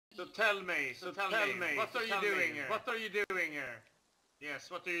So tell me, what are you doing here? What are you doing here? Yes,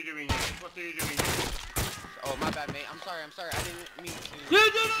 what are you doing here? What are you doing here? Oh, my bad, mate. I'm sorry. I didn't mean to.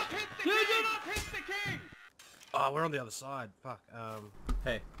 You do not hit the king! You do not hit the king! Oh, we're on the other side. Fuck.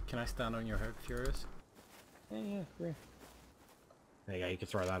 Hey, can I stand on your head, Furious? Yeah, great. There you go, you can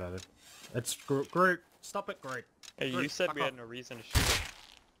throw that at it. It's great. Stop it, great. Hey, you said we had no reason to shoot it.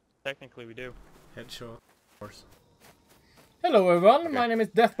 Technically, we do. Headshot, of course. Hello everyone, my name is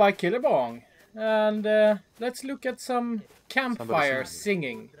Death by Killer Bong, and let's look at some Campfire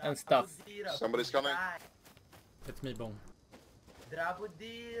singing and stuff. Somebody's coming. It's me, Bong.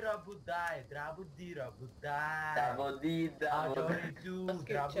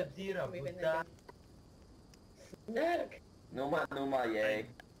 Numa, yay.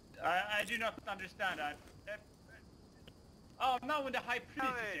 I do not understand that. Oh, now when the high priest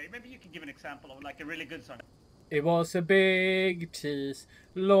is here, maybe you can give an example of like a really good song. It was a big cheese,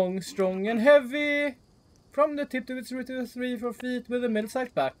 long, strong and heavy. From the tip to its root to 3-4 feet with a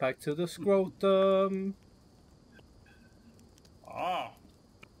middle-sized backpack to the scrotum. Oh,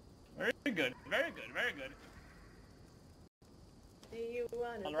 very good, very good, very good. Do you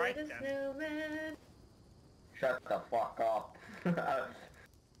want to Alright, build a then. snowman? Shut the fuck up.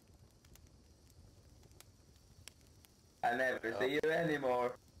 I never see you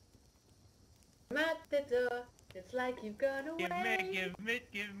anymore. I'm at the door. It's like you've gone away.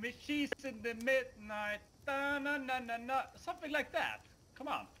 Give me cheese in the midnight. Da, na, na, na, na. Something like that. Come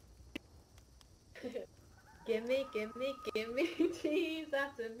on. Give me cheese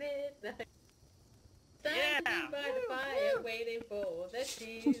after midnight. Standing by the fire, waiting for the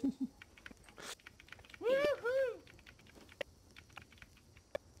cheese. Woohoo!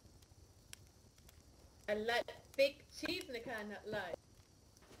 I like big cheese and I cannot lie.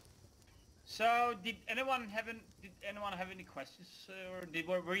 So, did anyone have any questions,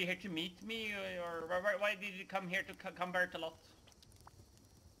 or were you here to meet me, or why did you come here to convert a lot?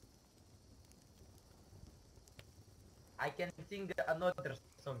 I can sing another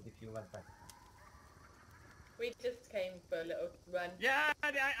song if you want that. We just came for a little run. Yeah,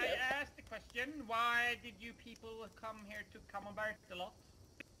 I asked the question, why did you people come here to convert a lot?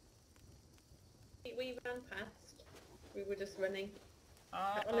 We ran past. We were just running.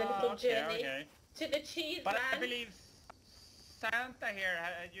 On a little journey to the cheese But man. I believe Santa here,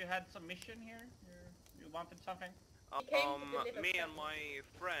 you had some mission here? You wanted something? Me and my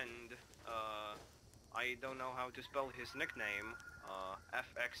friend, I don't know how to spell his nickname,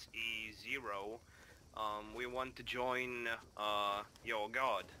 FXE0, we want to join, your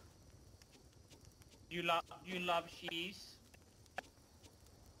god. You love cheese?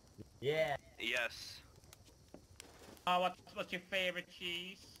 Yeah. Yes. What's your favorite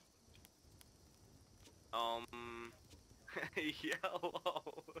cheese? Yellow.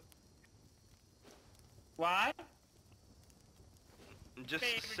 What? Just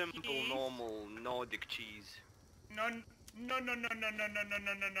Favorite simple, cheese? normal Nordic cheese. No.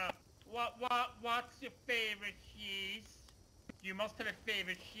 What's your favorite cheese? You must have a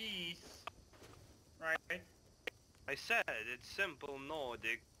favorite cheese, right? I said it's simple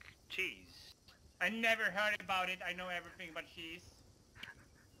Nordic cheese. I never heard about it. I know everything about cheese.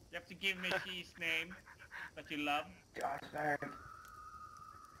 You have to give me a cheese name that you love.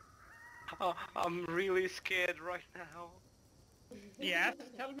 Oh, I'm really scared right now. Yes,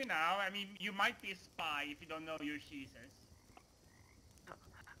 tell me now. I mean, you might be a spy if you don't know your cheeses.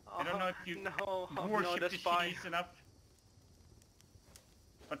 I don't know if you worship the cheese enough.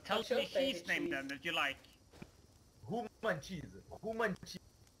 But tell me a cheese name then that you like. Human cheese. Human cheese.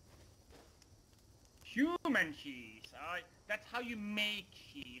 Human cheese. That's how you make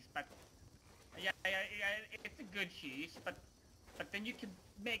cheese, but yeah, it's a good cheese, but then you can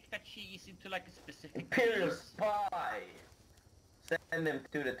make that cheese into like a specific Imperial cheese. spy! Send them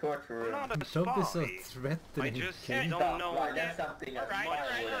to the torture room. I'm not a Don't be so spy. threatening. I just Kid. don't know. Right, that's something a spy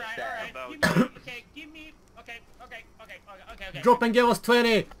would have said. Alright. Give me, okay. Drop and give us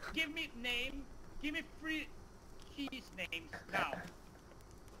 20! Give me 3 cheese names now.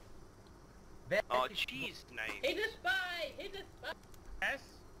 Oh, cheese name. He's a spy! He's a spy! Yes?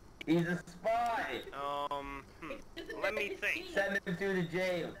 He's a spy! Let me think. Send him to the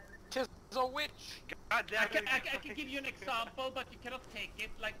jail. She's a witch. God damn it. I can give you an example, but you cannot take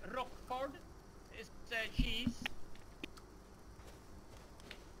it. Like Rockford is cheese.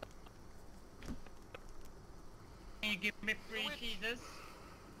 Can you give me 3 cheeses?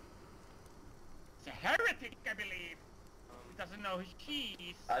 It's a heretic, I believe. He doesn't know his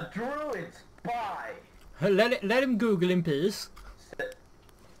cheese. A druid spy! Let him Google in peace.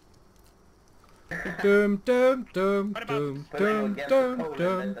 Dum dum dum What about- dum Put it dum against dum the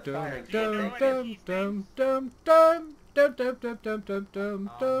Poland dum and the dum firing dum station. dum dum dum dum dum dum dum dum dum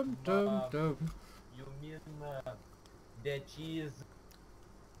dum dum dum. You mean the cheese?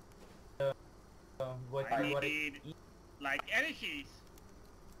 What I you are need like any cheese.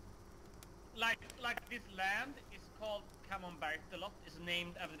 Like this land is called Camembert. The lot is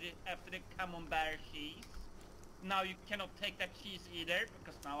named after the Camembert cheese. Now you cannot take that cheese either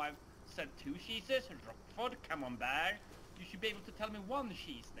because now I've said 2 cheeses. Roquefort, Camembert. You should be able to tell me one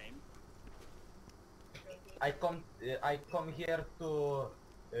cheese name. I come here to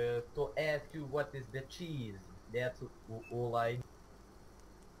ask you what is the cheese. That's all I.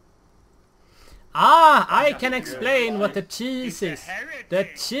 Ah, I can explain what the cheese It's is. a heretic. The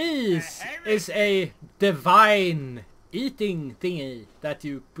cheese A is a divine eating thingy that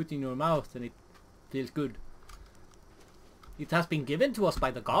you put in your mouth and it feels good. It has been given to us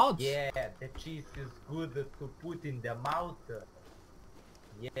by the gods. Yeah, the cheese is good to put in the mouth.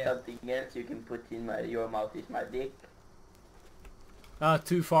 Yeah. Something else you can put in your mouth is my dick.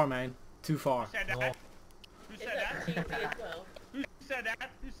 Too far, man. Too far. Who said that? No. Who Is said that that? cheesy as well? Who said that?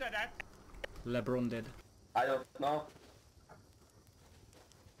 Who said that? LeBron did. I don't know.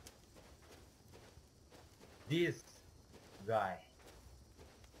 This guy.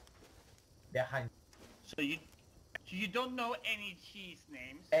 Behind. So you don't know any cheese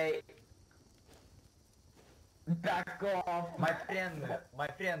names? Hey. Back off. My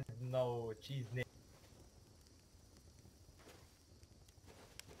friend know cheese name.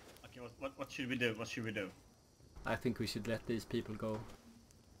 Okay, what should we do? What should we do? I think we should let these people go.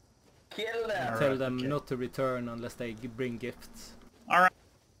 Kill them. Tell them not to return unless they bring gifts. Alright.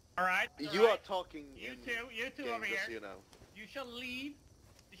 Alright. You are talking. You in two game, over just here. so you know. You shall leave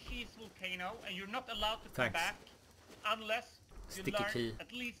the cheese volcano and you're not allowed to come Thanks. back unless you Sticky learn key.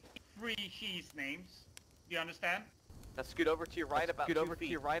 at least 3 cheese names. Do you understand? Now scoot over to your right about 2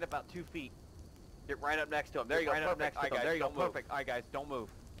 feet. Get right up next to him. There you go. Perfect. There you go. Perfect. Alright guys, don't move.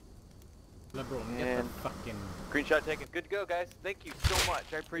 LeBron, get the And- fucking... Screenshot taken. Good to go guys. Thank you so much.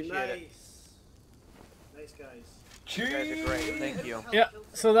 I appreciate it. Nice guys. You guys are great. Thank you. Yeah,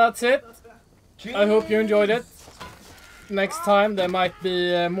 so that's it. I hope you enjoyed it. Next time there might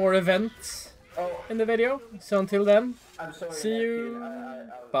be more events in the video. So until then, I'm sorry, see you.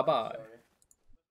 Neptune. Bye bye.